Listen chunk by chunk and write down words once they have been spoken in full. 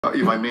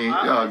If I may,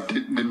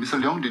 did Mr.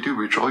 Leong, did you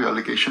withdraw your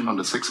allegation on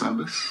the 6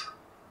 members?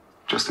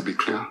 Just to be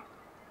clear.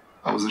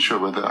 I wasn't sure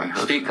whether I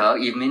heard. Speaker,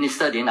 if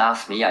Minister didn't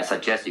ask me, I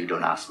suggest you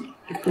don't ask me.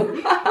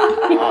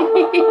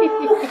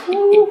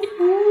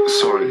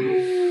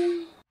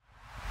 Sorry.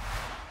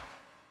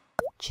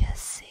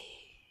 Just say.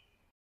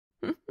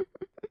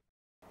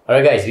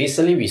 Alright guys,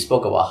 recently we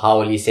spoke about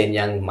how Lee Hsien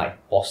Yang might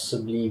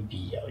possibly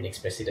be our next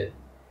president.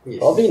 Yes.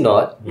 Probably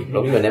not. He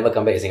probably will never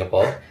come back to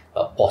Singapore,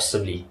 but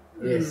possibly.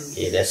 Yes.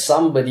 Okay, there's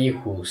somebody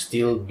who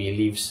still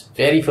believes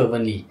very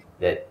fervently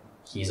that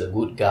he's a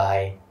good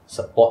guy,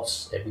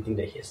 supports everything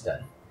that he has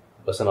done.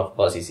 The person, of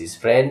course, is his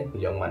friend,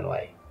 Leong Mun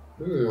Wai.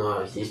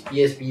 His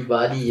PSP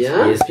buddy, yeah?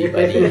 PSP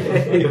buddy.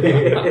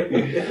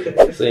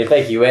 So in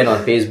fact, he went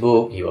on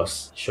Facebook, he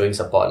was showing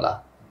support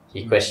lah.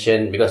 He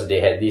questioned, because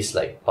they had this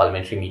like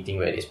parliamentary meeting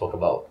where they spoke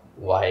about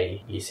why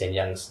Lee Hsien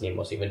Yang's name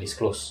was even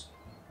disclosed.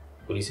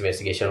 Police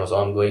investigation was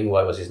ongoing,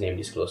 why was his name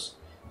disclosed?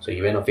 So he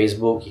went on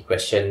Facebook, he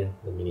questioned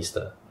the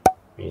Minister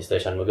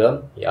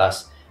Shanmugam. He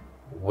asked,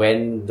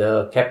 when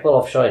the Capital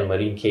Offshore and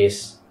Marine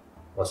case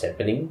was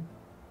happening,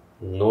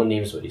 no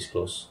names were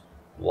disclosed.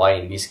 Why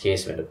in this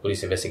case, when the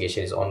police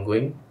investigation is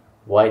ongoing,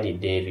 why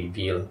did they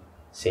reveal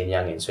Hsien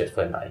Yang and Swet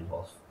Fen are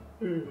involved?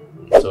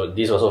 So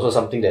this was also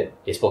something that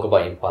they spoke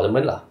about in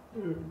Parliament lah.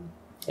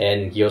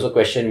 And he also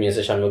questioned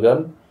Minister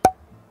Shanmugam,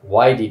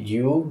 why did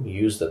you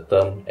use the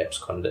term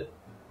absconded?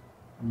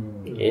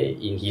 Okay,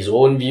 in his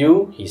own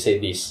view, he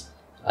said this,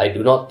 I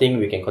do not think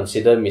we can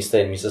consider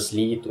Mr. and Mrs.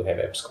 Lee to have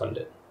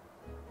absconded.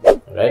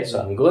 Alright, so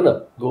I'm going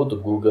to go to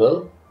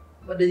Google.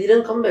 But they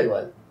didn't come back,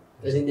 what?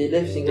 As in they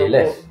left Singapore? They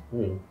left.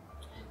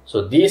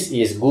 So this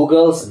is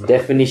Google's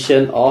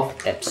definition of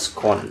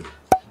abscond.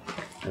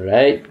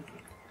 Alright,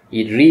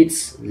 it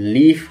reads,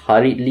 leave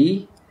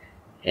hurriedly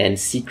and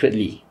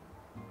secretly,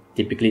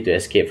 typically to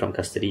escape from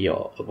custody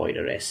or avoid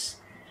arrest.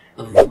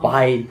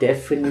 By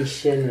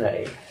definition,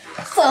 right?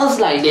 Sounds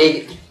like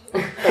they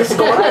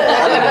Absconded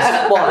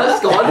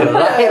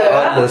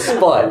right on the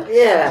spot.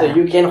 Yeah. So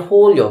you can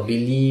hold your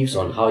beliefs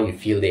on how you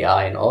feel they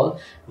are and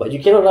all, but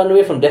you cannot run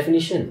away from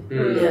definition.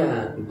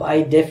 Yeah.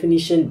 By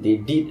definition, they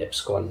did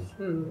abscond.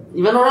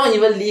 Even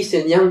Lee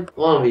Hsien Yang,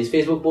 one of his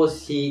Facebook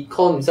posts, he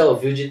called himself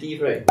a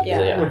fugitive, right?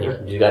 Yeah.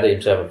 He regarded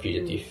himself a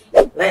fugitive.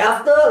 Like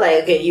after,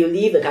 like, okay, you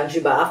leave the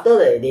country, but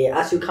after they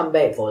ask you come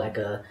back for like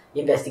a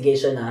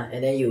investigation,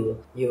 and then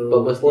you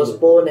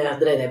postpone, and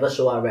after that never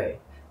show up, right?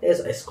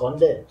 That's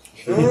absconded.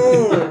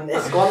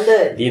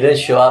 Absconded. Didn't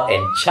show up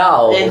and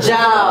ciao.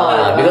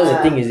 Because the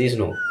thing is this,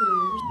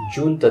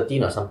 June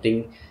 13 or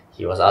something,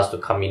 he was asked to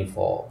come in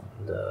for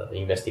the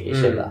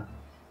investigation lah.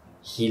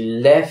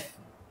 He left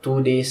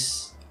 2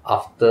 days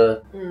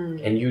after,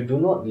 and you do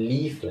not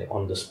leave like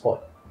on the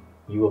spot.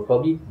 You will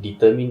probably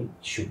determine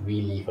should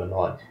we leave or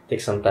not.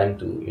 Take some time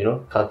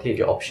to calculate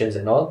your options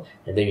and all,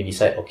 and then you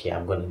decide, okay,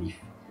 I'm gonna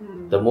leave.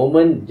 The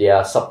moment they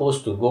are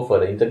supposed to go for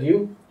the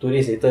interview, 2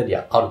 days later they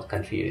are out of the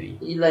country already.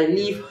 You like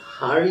leave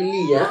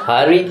hurriedly, yeah?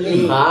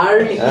 Hurriedly.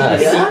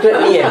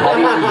 Secretly and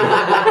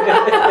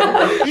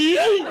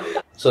hurriedly.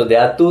 So there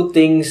are 2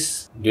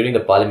 things during the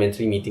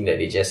parliamentary meeting that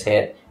they just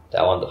had that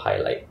I want to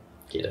highlight.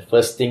 Okay, the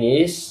first thing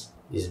is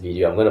this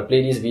video. I'm going to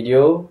play this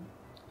video.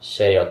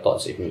 Share your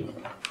thoughts with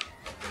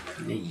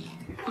me.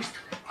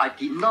 I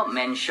did not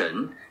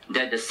mention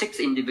that the 6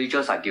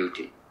 individuals are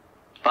guilty,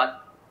 but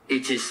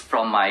it is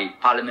from my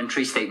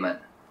parliamentary statement.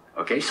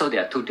 Okay, so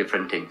there are 2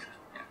 different things.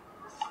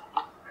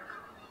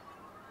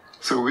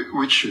 So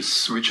which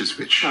is which?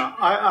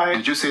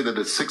 Did you say that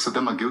the 6 of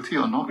them are guilty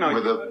or not? No,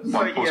 whether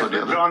one post or the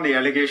other? withdrawn the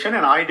allegation,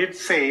 and I did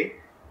say,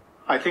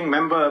 I think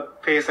member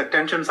pays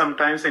attention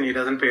sometimes and he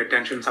doesn't pay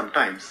attention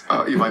sometimes.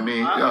 If I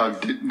may,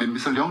 did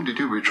Mr. Leong, did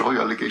you withdraw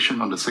your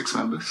allegation on the 6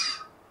 members?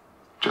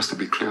 Just to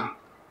be clear.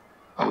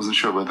 I wasn't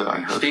sure whether I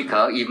heard.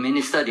 Speaker, if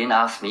Minister didn't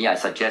ask me, I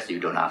suggest you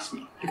don't ask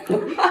me.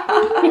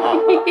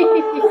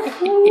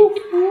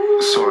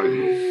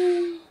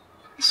 Sorry.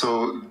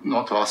 So,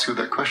 not to ask you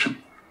that question.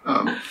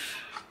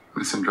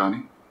 Ms.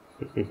 Indrani.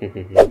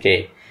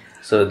 Okay,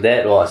 so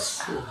that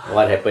was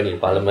what happened in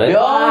Parliament.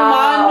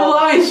 Leong Mun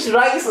Wai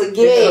strikes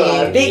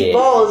again. Big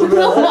balls,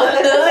 bro.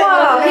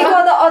 Wow, he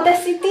got the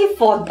audacity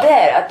for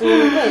that, to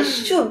go and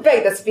shoot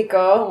back the speaker.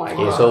 Oh my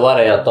Okay, god. so what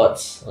are your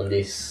thoughts on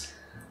this?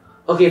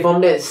 Okay,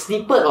 from that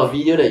snippet of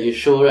video that you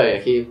show,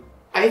 right, okay,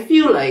 I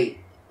feel like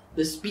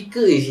the speaker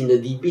is in the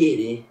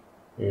debate,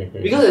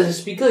 Because as a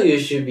speaker, you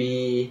should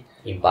be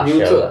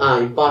Impartial.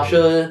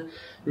 impartial,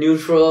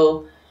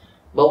 neutral.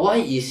 But why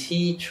is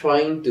he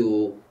trying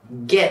to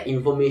get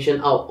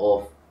information out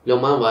of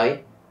Leong Mun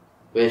Wai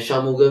when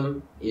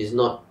Shanmugam is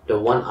not the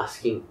one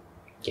asking?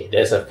 Okay,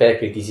 there's a fair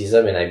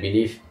criticism, and I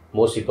believe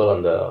most people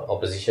on the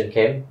opposition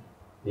camp,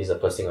 this is the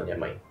first thing on their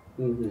mind.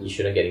 You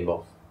shouldn't get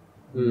involved.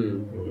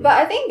 But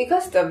I think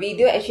because the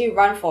video actually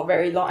ran for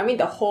very long, I mean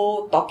the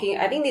whole talking,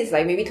 I think this is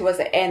like maybe towards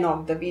the end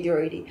of the video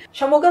already.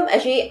 Shanmugam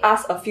actually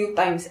asked a few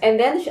times, and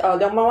then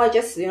Leong Mun Wai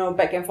just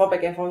back and forth,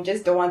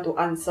 just don't want to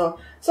answer.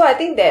 So I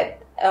think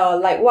that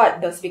like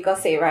what the speaker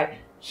said, right?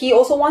 he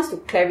also wants to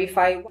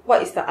clarify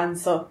what is the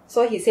answer.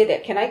 So he said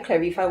that, can I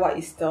clarify what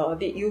is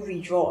did you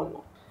withdraw or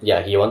not?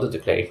 Yeah, he wanted to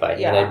clarify.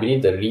 Yeah. And I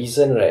believe the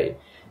reason, right,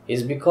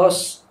 is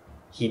because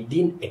he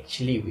didn't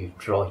actually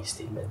withdraw his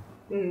statement.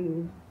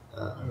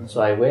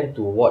 So I went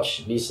to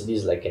watch this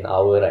like an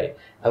hour, right?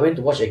 I went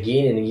to watch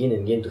again and again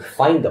and again to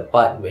find the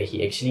part where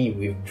he actually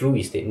withdrew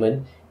his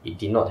statement. It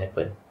did not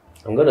happen.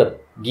 I'm going to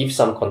give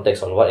some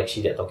context on what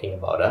actually they're talking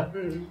about.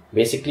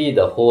 Basically,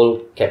 the whole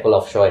Keppel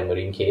Offshore and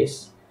Marine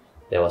case,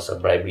 there was a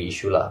bribery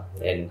issue.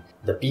 And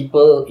the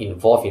people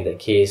involved in the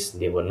case,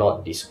 they were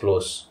not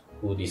disclosed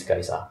who these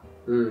guys are.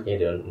 Okay,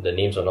 the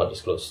names were not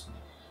disclosed.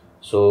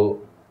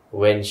 So,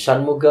 when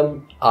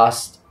Shanmugam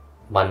asked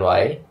Man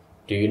Wai,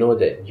 do you know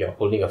that you're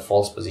holding a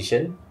false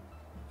position?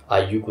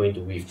 Are you going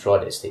to withdraw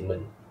that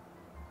statement?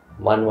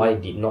 Man Wai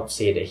did not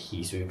say that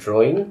he's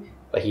withdrawing,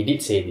 but he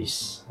did say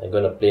this. I'm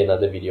going to play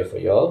another video for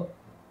y'all.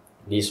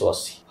 This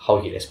was how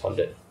he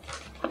responded.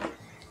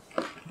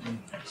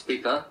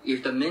 Speaker,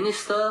 if the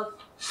minister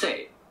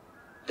say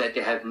that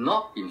they have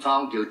not been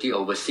found guilty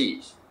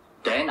overseas,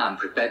 then I'm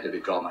prepared to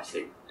withdraw my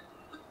statement.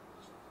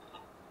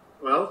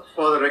 Well,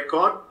 for the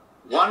record,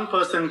 one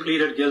person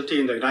pleaded guilty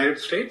in the United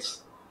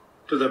States.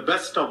 To the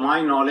best of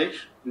my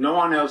knowledge, no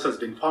one else has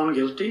been found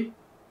guilty.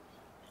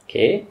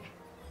 Okay,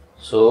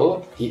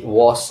 so it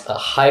was a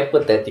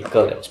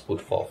hypothetical that was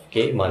put forth.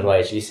 Okay, Man Wai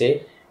actually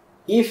say,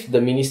 if the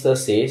minister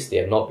says they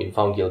have not been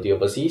found guilty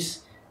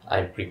overseas,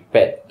 I'm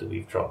prepared to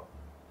withdraw.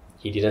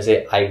 He didn't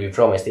say, I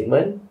withdraw my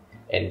statement,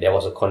 and there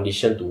was a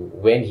condition to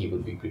when he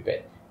would be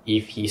prepared.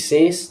 If he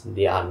says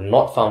they are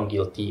not found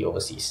guilty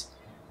overseas,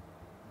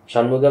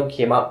 Shanmugam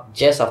came up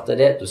just after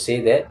that to say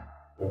that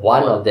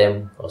one of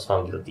them was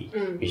found guilty,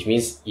 which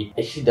means it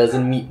actually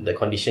doesn't meet the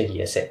condition he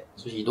has set.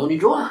 So he don't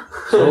withdraw.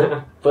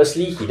 So,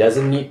 firstly, he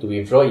doesn't need to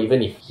withdraw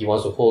even if he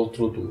wants to hold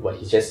true to what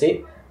he just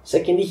said.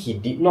 Secondly, he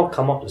did not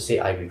come up to say,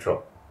 I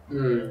withdraw.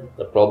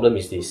 The problem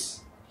is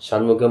this.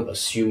 Shanmugam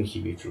assumed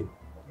he withdrew.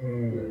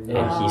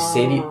 And he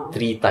said it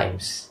 3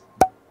 times.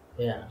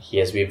 Yeah. He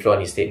has withdrawn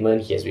his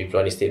statement, he has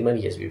withdrawn his statement,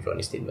 he has withdrawn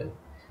his statement.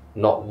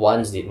 Not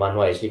once did Man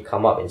Wai actually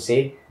come up and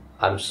say,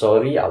 I'm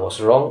sorry, I was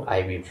wrong,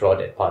 I withdraw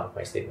that part of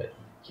my statement.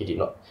 He did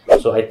not.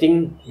 So I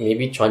think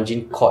maybe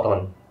Chuan-Jin caught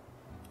on,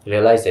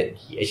 realized that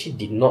he actually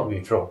did not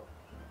withdraw.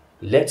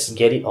 Let's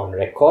get it on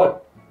record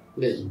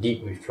that he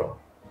did withdraw.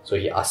 So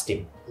he asked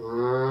him, did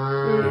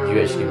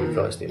you actually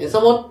withdraw his statement? And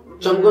someone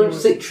Shanmugam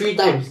said 3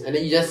 times, and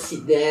then you just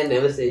sit there and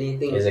never say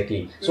anything.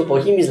 Exactly. So for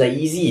him, it's like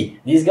easy.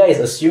 This guy is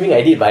assuming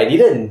I did, but I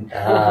didn't.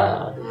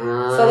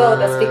 So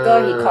the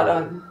speaker, he caught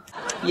on.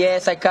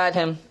 Yes, I caught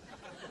him.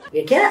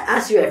 Okay, can I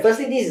ask you,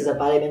 firstly, this is a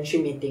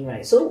parliamentary meeting,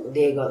 right? So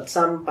they got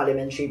some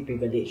parliamentary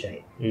privilege,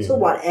 right? So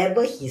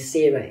whatever he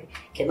say, right,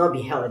 cannot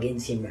be held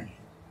against him, right?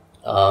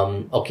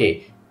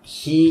 Okay.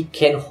 He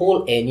can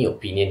hold any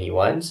opinion he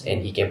wants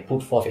and he can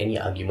put forth any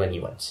argument he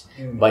wants.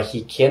 But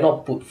he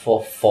cannot put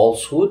forth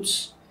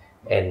falsehoods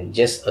and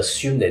just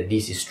assume that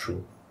this is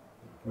true.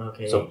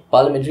 Okay. So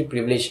parliamentary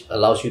privilege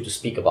allows you to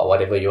speak about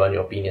whatever you want,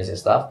 your opinions and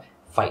stuff,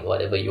 fight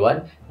whatever you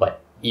want. But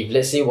if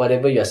let's say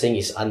whatever you are saying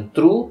is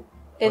untrue,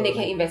 Then they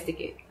can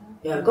investigate.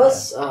 Yeah,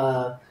 because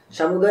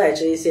Shanmugam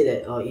actually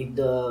said that if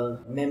the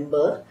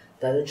member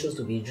doesn't choose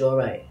to withdraw,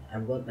 right,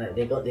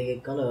 they're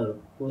gonna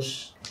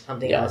push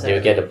something yeah, outside. they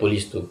will get the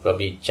police to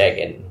probably check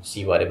and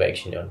see whatever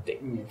action they want to take.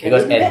 Can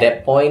Because they do at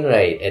that?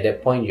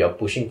 that point, you are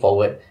pushing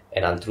forward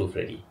an untruth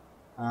already.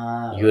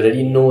 You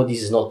already know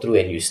this is not true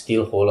and you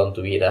still hold on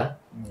to it.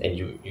 And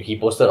he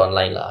posted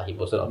online, he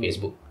posted on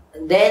Facebook.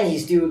 Then he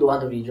still don't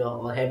want to withdraw,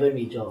 or haven't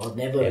withdraw, or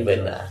never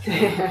Haven't,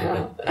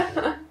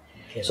 withdraw.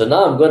 So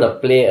now I'm going to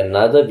play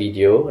another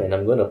video and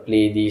I'm going to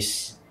play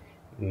this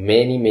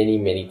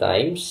many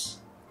times.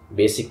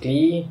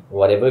 Basically,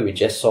 whatever we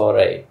just saw,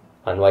 right,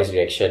 Man Wai's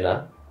reaction,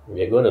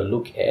 we're going to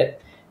look at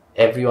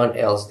everyone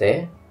else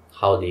there,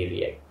 how they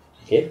react.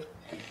 Okay?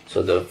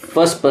 So the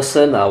first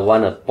person I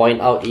want to point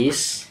out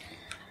is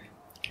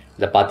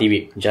the party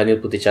whip,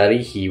 Janil Puttichari.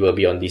 He will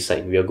be on this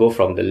side. We'll go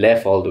from the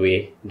left all the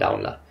way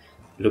down.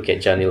 Look at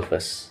Janil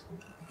first.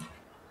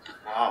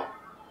 Wow.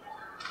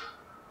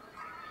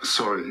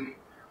 Sorry.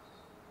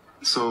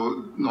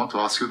 So, not to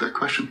ask you that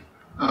question,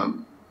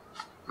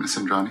 Ms.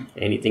 Indrani.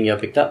 Anything you have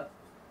picked up?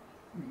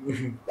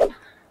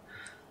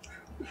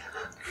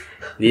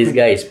 This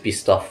guy is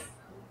pissed off.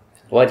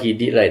 What he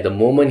did, right, the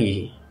moment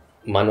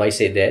Man Wai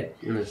said that,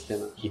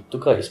 he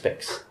took out his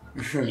specs.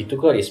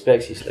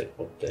 He's like,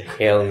 what the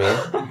hell, man?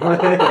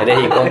 And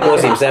then he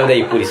composed himself, then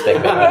he put his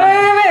spec back.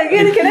 Wait,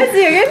 again, can I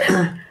see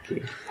again?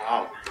 Okay.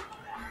 Wow.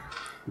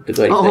 He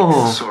took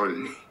out his specs.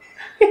 Sorry.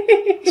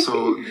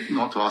 So,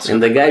 not to ask you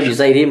And the that guy question,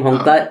 beside him,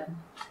 Hong Tat,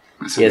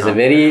 Ms. he has a Indrani.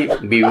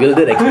 very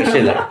bewildered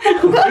expression.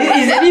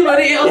 Is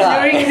anybody else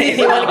hearing this?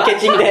 Anyone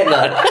catching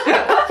that?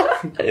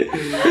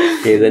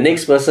 Okay, the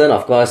next person,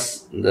 of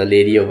course, the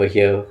lady over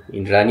here,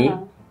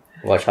 Indrani.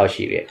 Watch how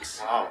she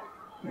reacts.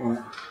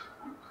 Wow.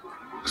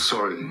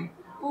 Sorry.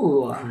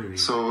 Ooh.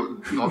 So,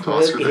 not to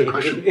ask you that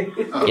question.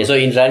 Okay, so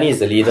Indrani is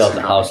the leader of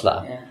the house.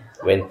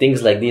 when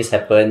things like this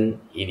happen,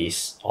 it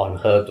is on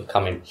her to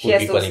come and She put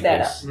has people to in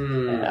stand place.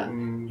 Yeah.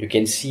 You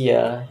can see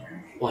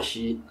Wow,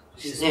 she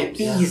snapped.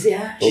 Peace,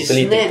 yeah. She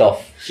totally ticked snapped.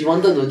 off. She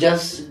wanted to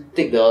just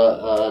take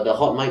the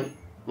hot mic,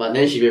 but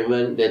then she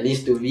remembered there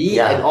needs to be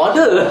Yeah. an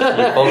order.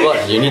 You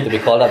forgot you need to be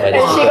called up by the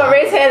And she got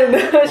raised hand.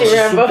 She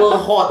remember. Super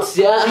hot,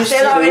 yeah. She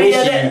said already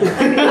that.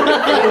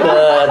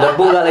 the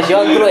book like she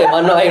want to throw at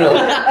Mano, I know.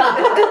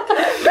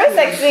 Very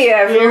sexy,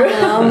 I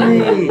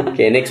feel.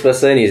 Okay, next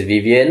person is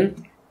Vivian.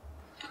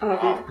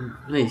 Okay.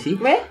 Where is he?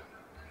 Where?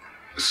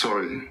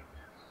 Sorry.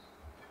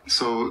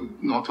 So,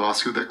 not to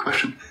ask you that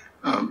question.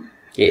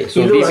 Okay,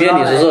 so He look Vivian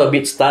around is also a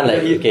bit stunned.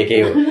 Like,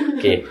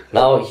 okay.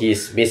 Now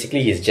he's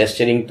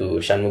gesturing to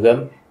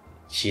Shanmugam.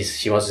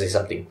 She wants to say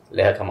something.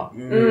 Let her come up.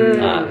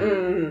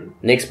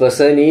 Next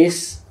person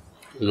is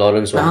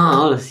Lawrence Wong. I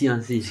want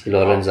to see.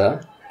 Lawrence,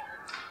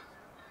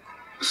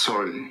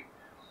 Sorry.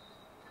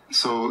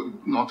 So,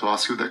 not to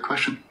ask you that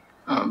question.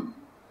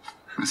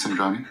 Miss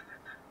Indrani.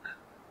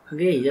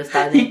 Okay, you just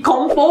started. He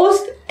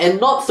composed and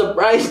not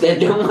surprised that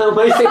Leong Mun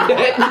Wai said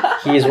that.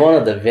 He is one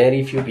of the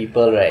very few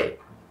people, right?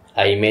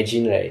 I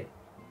imagine, right?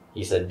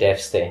 He's a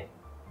death stare.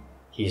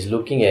 He's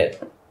looking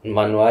at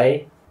Man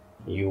Wai.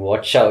 You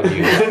watch out,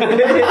 you.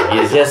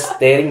 He's just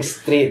staring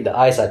straight. The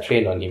eyes are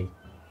trained on him.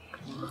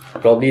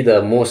 Probably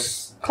the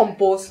most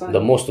Composed one.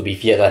 to be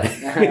feared one.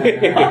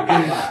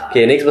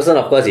 Okay, next person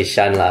of course is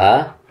Shan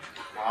lah.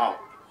 Wow.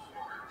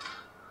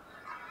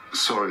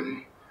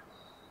 Sorry.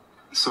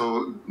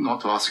 So, not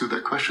to ask you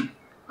that question.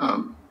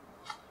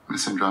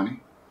 Miss Indrani.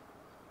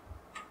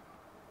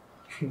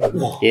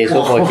 Okay,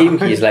 so for him,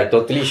 he's like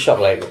totally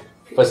shocked. Like,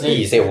 firstly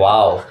he said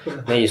wow,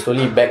 then he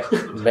slowly back,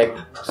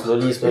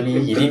 slowly.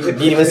 He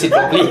didn't even sit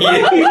properly.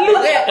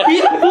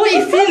 Who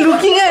is he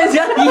looking at?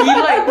 Yeah? He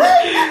like,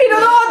 He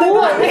don't know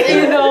what to do.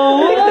 you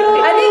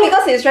know. I think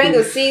because he's trying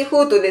to see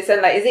who to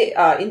listen. Like, is it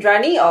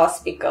Indrani or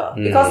speaker?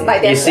 Because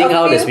like there's He's seeing a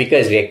how few, the speaker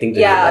is reacting to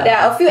yeah, him. there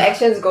are a few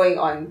actions going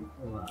on.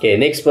 Okay,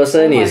 next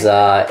person is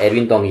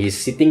Edwin Tong. He's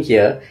sitting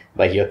here,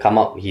 but he'll come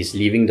up. He's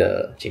leaving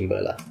the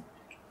chamber lah.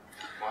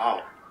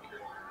 Wow.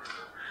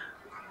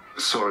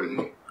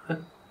 Sorry.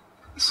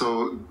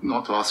 So,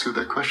 not to ask you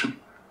that question.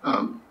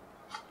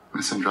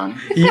 Miss Indrani.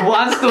 He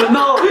wants to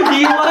know.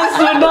 He wants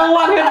to know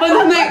what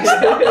happens next.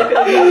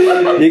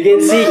 You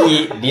can see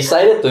he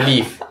decided to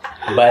leave,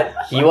 but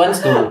he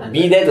wants to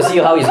be there to see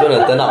how he's going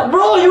to turn out.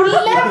 Bro, you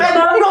left at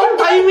the wrong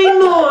timing,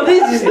 no.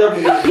 This is the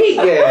peak,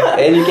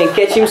 And you can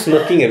catch him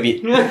smirking a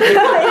bit.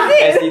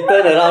 As he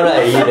turned around,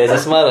 right, there's a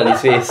smile on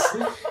his face.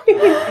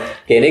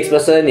 Okay, next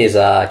person is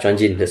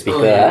Chuan-Jin, the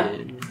speaker.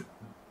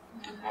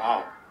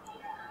 Wow.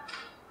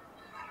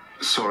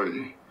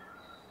 Sorry.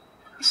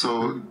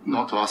 So,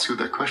 not to ask you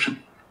that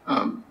question.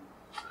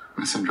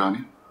 Miss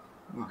Indrani.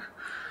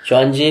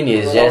 Chuan-Jin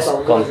is just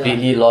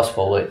completely lost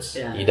for words.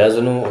 Yeah. He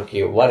doesn't know,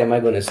 okay, what am I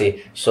going to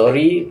say?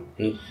 Sorry,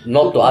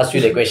 not to ask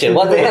you the question.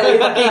 What the hell are you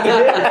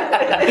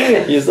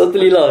talking? He's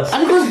totally lost.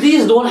 And because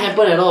these don't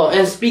happen at all.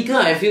 As speaker,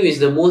 I feel is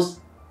the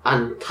most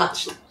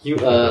untouched.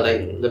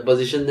 Like the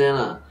position there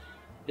lah.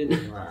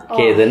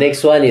 Okay, the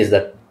next one is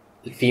the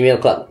female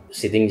clerk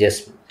sitting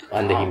just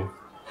under him.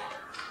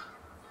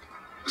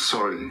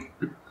 Sorry.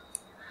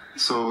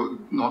 So,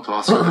 not to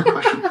ask you that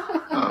question.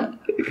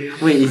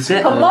 Wait, is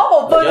that? Her mouth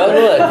open. You all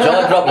know a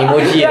jaw drop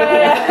emoji.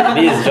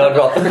 This is jaw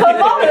drop. Her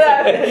mouth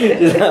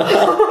is like,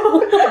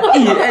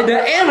 At the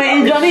end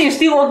when Johnny is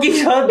still walking,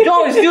 her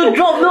jaw is still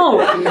dropped,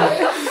 no?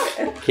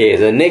 Okay,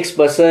 the next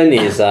person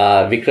is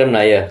Vikram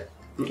Nair.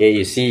 Okay,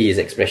 you see his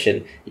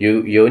expression.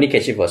 You only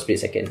catch it for a split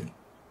second.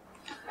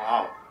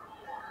 Wow.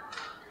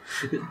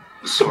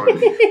 Sorry.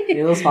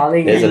 You know,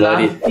 smiling. That's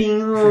about it.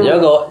 You all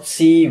got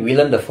see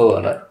Willem Dafoe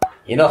or not?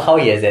 You know how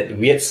he has that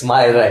weird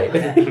smile, right?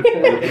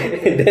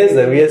 That's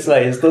the weird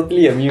smile. He's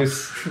totally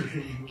amused.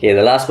 Okay,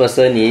 the last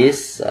person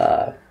is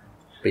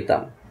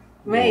Pritam.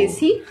 where is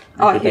he?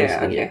 Oh, Pritam's here.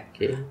 sitting Okay.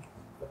 Okay.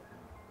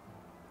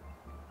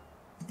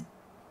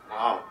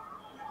 Wow.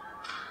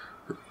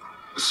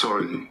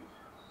 Sorry.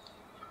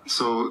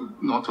 So,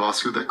 not to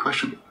ask you that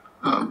question.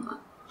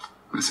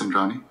 Miss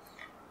Indrani.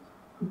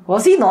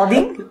 Was he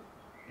nodding?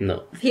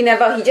 No. He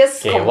never. He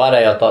just. Okay, what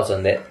are your thoughts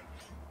on that?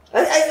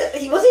 Was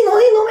he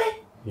nodding, no man?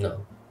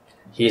 No.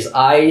 His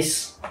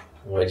eyes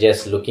were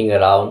just looking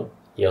around.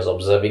 He was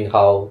observing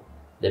how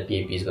the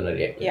PAP is going to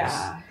react to this.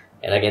 Yeah.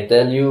 And I can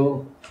tell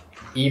you,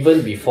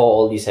 even before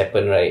all this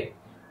happened, right,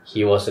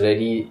 he was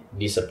already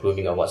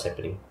disapproving of what's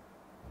happening.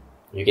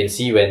 You can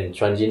see when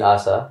Chuan-Jin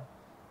asked,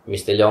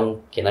 Mr.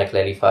 Leong, can I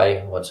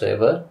clarify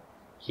whatsoever?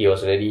 He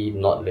was already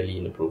not really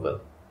in approval.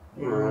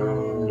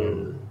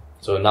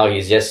 So now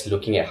he's just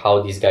looking at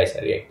how these guys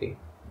are reacting.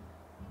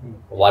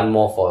 One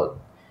more for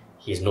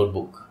his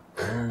notebook.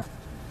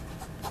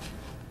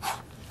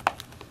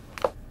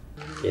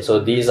 Okay, so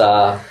these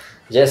are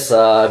just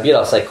a bit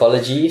of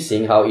psychology,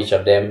 seeing how each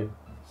of them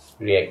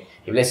react.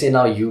 If let's say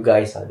now you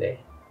guys are there,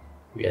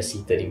 we are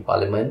seated in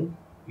Parliament,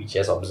 we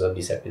just observe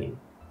this happening.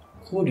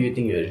 Who do you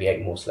think you will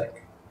react most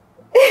like?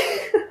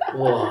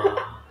 Wow.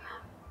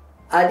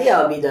 I think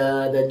I'll be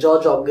the jaw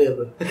drop girl,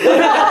 bro.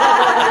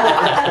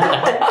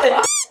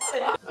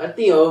 I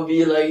think I'll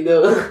be like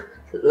the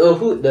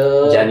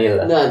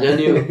Janil. Nah,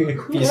 Janil.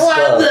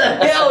 What the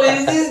hell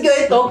is this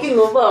guy talking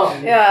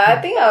about? Yeah,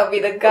 I think I'll be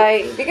the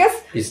guy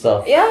because Pissed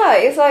off. yeah,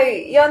 it's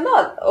like you're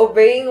not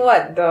obeying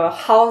what the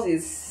house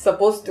is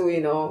supposed to,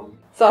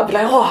 So I'll be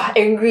like, oh,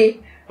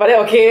 angry. But then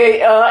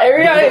okay,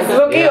 everyone is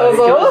looking Yeah, you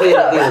cannot also. say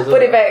anything also.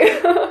 Put it back.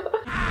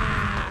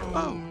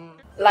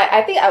 Like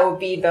I think I will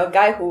be the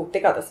guy who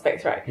take out the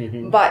specs, right?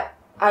 But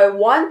I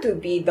want to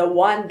be the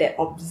one that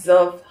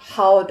observe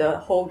how the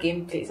whole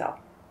game plays out.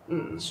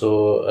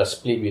 So a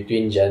split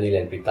between Janil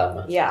and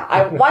Pritam. Yeah,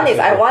 one is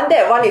I want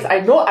that, one is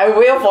I know I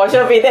will for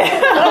sure be there.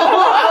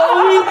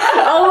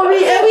 I will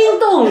be Edwin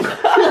Tong.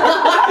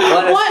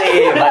 Want to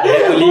stay, but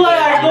have to leave.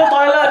 I go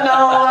toilet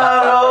now.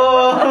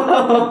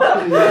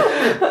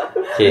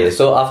 Okay,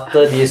 so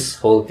after this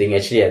whole thing,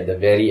 actually at the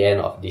very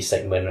end of this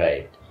segment,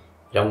 right,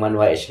 Leong Mun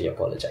Wai actually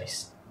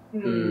apologized.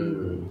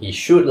 He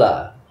should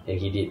lah, and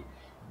he did.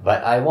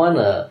 But I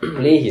wanna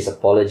play his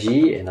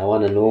apology, and I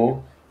wanna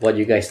know what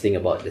you guys think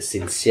about the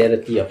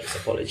sincerity of his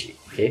apology.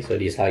 Okay, so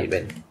this is how it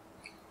went.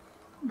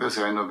 That's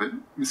the end of it.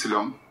 Mr.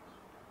 Leong,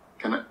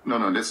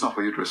 no, that's not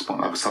for you to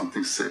respond. I have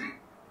something to say.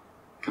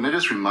 Can I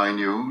just remind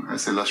you,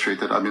 as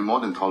illustrated, I've been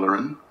more than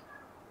tolerant,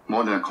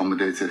 more than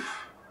accommodative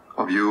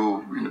of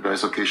you in the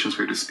various occasions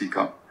for you to speak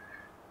up.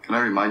 Can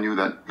I remind you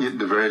that at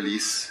the very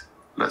least,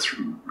 let's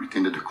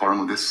retain the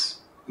decorum of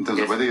this in terms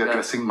of whether you're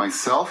addressing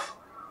myself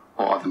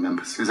or other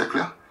members. Is that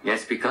clear?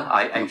 Yes, Speaker.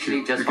 I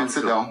actually just You can want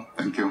sit to... down.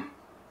 Thank you.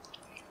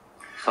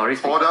 Sorry,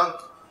 Speaker. Order.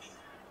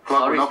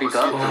 Clerk will now Speaker.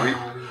 proceed to read.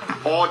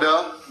 Order.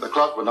 The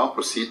clerk will now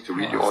proceed to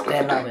read the order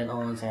Stand up today. and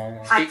all.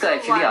 Speaker,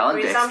 actually, I want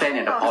to extend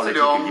an apology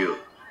to you.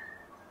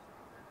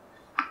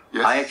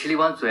 Yes. I actually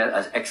want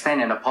to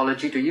extend an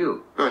apology to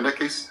you. Oh, in that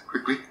case,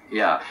 quickly.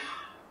 Yeah.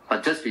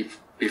 But just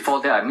before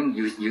that, I mean,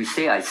 you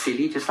say I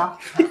silly just now?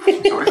 Sorry.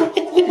 Did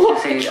you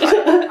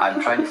say I'm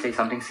trying to say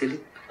something silly?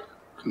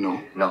 No.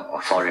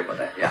 No, sorry about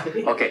that. Yeah.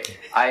 Okay.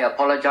 I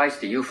apologize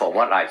to you for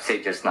what I've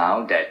said just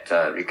now that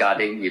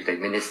regarding if the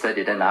minister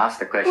didn't ask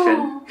the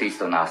question, please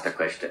don't ask the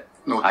question.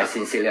 No. I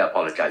sincerely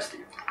apologize to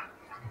you.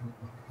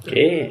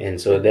 Okay,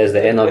 and so that's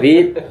the end of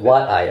it.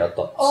 What are your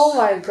thoughts? Oh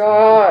my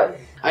god.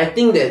 I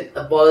think that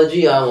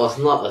apology was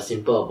not a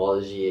simple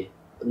apology,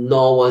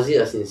 nor was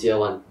it a sincere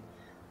one.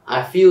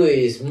 I feel it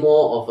is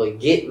more of a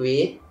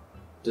gateway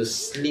to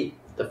slip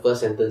the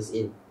first sentence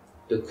in,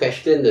 to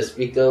question the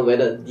speaker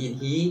whether did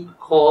he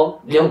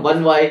call Leong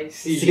Mun Wai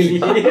silly.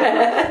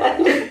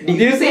 Did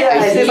you say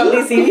I said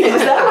something silly?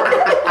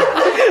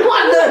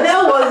 What the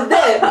hell was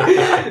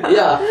that?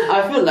 Yeah,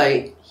 I feel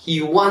like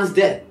he wants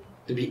that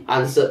to be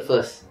answered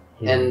first.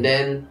 And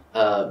then,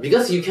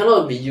 because you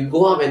cannot be, you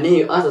go up and then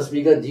you ask the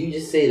speaker, do you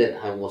just say that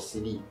I was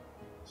silly?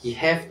 He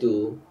have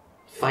to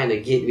find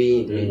a gateway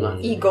into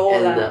it. Ego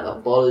and lah. the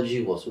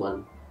apology was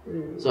one.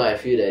 So I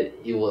feel that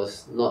it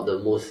was not the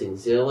most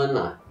sincere one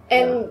lah.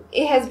 And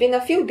it has been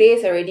a few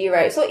days already,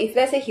 right? So if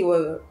let's say he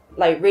will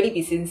like really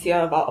be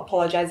sincere about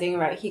apologizing,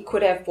 right? He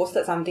could have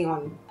posted something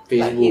on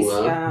like, his,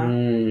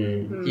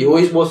 Facebook. He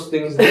always posts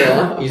things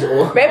there. He's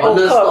very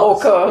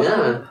vocal.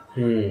 Yeah.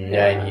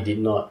 Yeah, and he did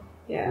not.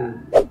 Yeah.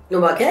 No,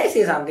 but can I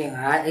say something?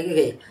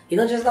 Okay,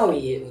 just now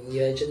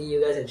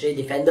you guys actually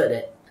defended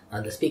that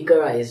the speaker,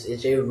 right, is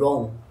actually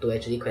wrong to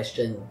actually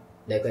question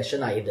the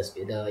question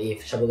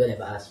if Shanmugam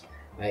never asked,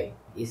 right?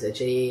 It's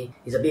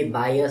a bit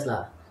biased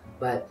lah.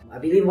 But I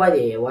believe why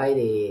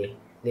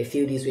they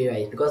feel this way,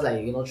 right? Because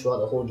throughout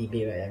the whole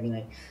debate, right? I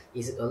mean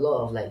it's a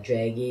lot of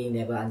dragging,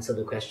 never answer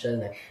the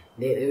question.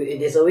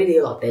 There's already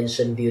a lot of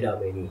tension built up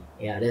already.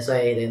 Yeah, that's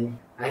why then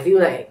I feel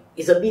like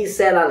it's a bit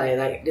sad lah.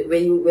 Like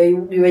when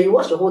you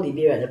watch the whole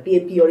debate, right? The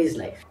PAP all this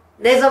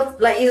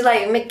it's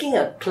like making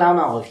a clown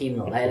out of him,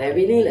 no? Like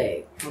really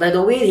like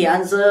the way he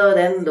answer,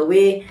 then the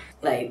way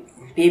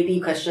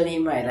PAP question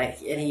him, right?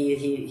 And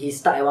he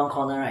stuck at one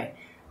corner,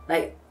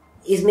 right?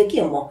 It's making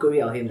a mockery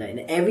of him.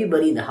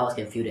 Everybody in the house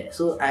can feel that.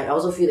 So I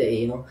also feel that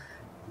he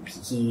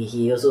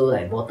also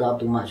bottled up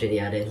too much already.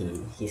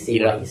 Then he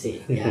said what he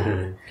said.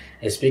 Yeah.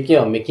 And speaking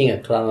of making a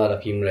clown out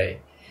of him,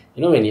 right?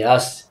 When he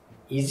asked,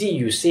 "Is it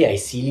you say I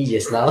silly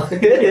just now?"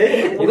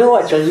 You know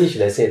what Chuan-Jin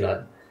should have said,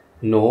 not?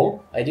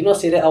 No, I did not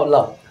say that out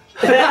loud.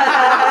 You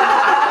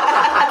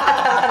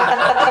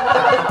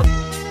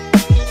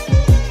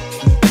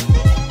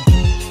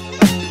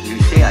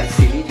say I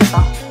silly just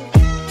now?